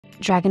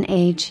Dragon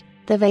Age,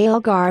 the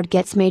Veilguard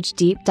gets Mage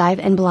deep dive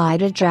and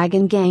Blighted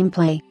Dragon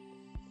gameplay.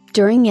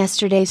 During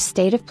yesterday's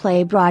State of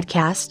Play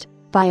broadcast,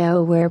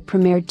 BioWare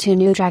premiered 2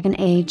 new Dragon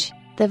Age,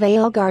 the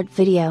Veilguard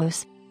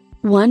videos.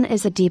 One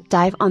is a deep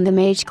dive on the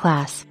Mage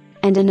class,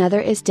 and another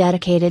is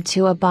dedicated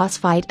to a boss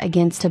fight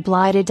against a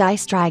Blighted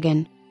Ice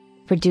Dragon.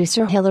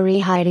 Producer Hilary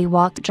Heidi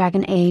walked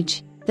Dragon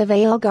Age, the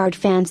Veilguard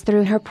fans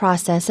through her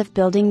process of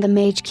building the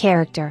Mage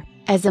character.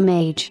 As a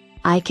Mage,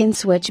 I can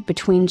switch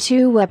between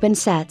 2 weapon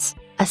sets,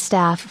 a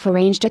staff for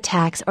ranged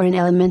attacks or an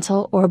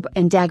elemental orb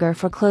and dagger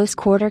for close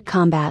quarter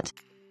combat.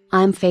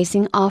 I'm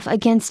facing off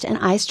against an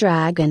ice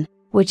dragon,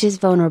 which is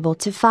vulnerable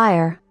to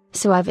fire,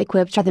 so I've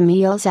equipped the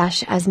Meal's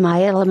Ash as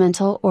my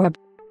elemental orb.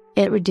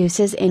 It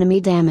reduces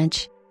enemy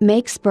damage,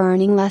 makes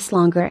burning less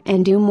longer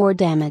and do more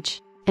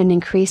damage, and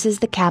increases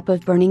the cap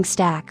of burning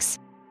stacks.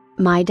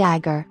 My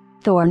dagger,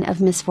 Thorn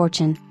of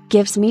Misfortune,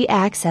 gives me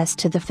access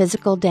to the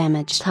physical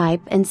damage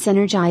type and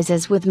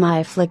synergizes with my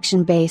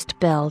affliction-based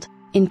build,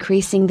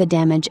 increasing the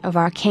damage of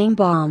arcane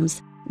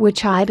bombs,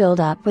 which I build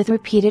up with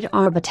repeated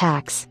orb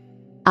attacks.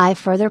 I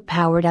further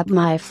powered up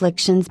my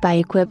afflictions by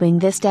equipping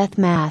this death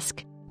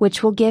mask,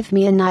 which will give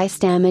me a nice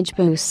damage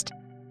boost.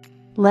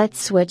 Let's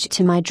switch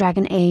to my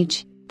Dragon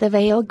Age, the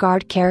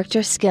Veilguard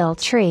character skill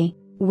tree,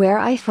 where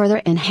I further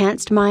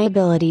enhanced my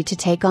ability to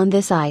take on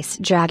this ice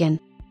dragon.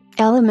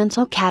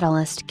 Elemental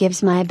Catalyst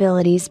gives my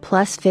abilities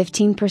plus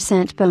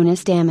 15%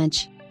 bonus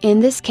damage, in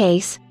this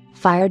case,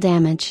 fire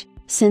damage,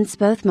 since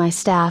both my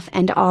staff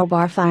and orb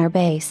are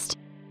fire-based.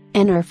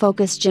 Inner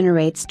Focus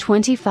generates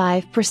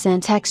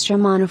 25% extra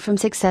mana from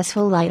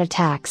successful light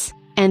attacks,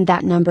 and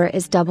that number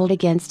is doubled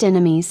against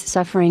enemies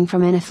suffering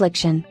from an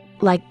affliction,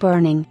 like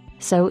burning,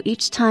 so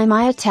each time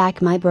I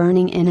attack my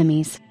burning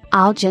enemies,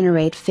 I'll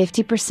generate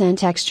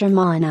 50% extra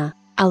mana,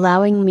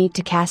 allowing me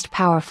to cast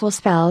powerful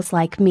spells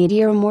like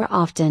Meteor more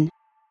often.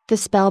 The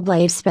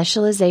Spellblade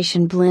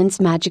specialization blends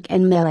magic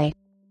and melee.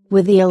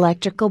 With the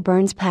Electrical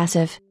Burns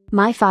passive,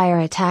 my fire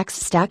attacks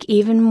stack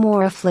even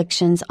more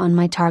afflictions on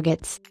my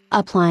targets,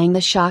 applying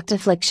the shocked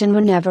affliction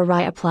whenever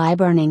I apply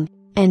burning,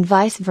 and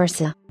vice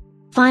versa.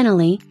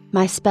 Finally,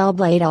 my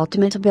Spellblade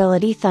ultimate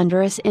ability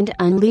Thunderous End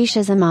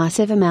unleashes a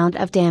massive amount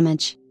of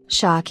damage,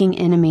 shocking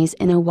enemies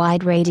in a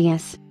wide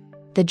radius.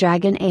 The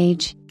Dragon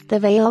Age, the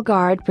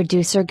Veilguard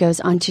producer goes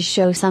on to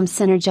show some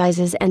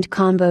synergizes and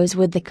combos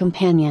with the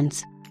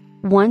companions.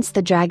 Once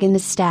the dragon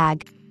is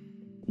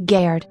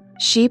staggered,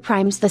 she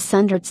primes the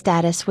Sundered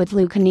status with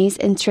Lucanese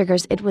and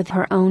triggers it with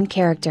her own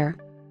character.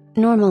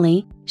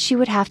 Normally, she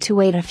would have to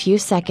wait a few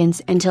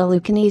seconds until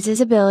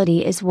Lucanese's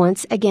ability is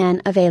once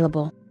again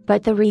available,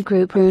 but the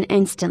Regroup rune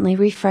instantly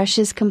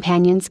refreshes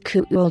companions'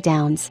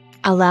 cooldowns,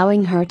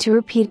 allowing her to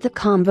repeat the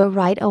combo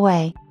right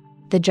away.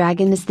 The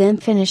dragon is then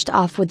finished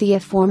off with the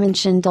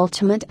aforementioned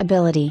ultimate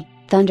ability,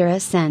 Thunder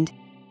Ascend.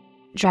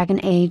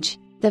 Dragon Age,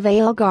 the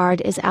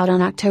Veilguard is out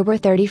on October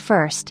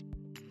 31st.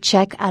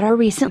 Check out our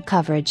recent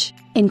coverage,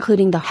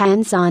 including the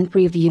hands-on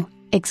preview,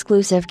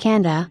 exclusive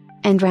Kanda,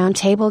 and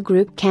roundtable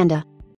group Kanda.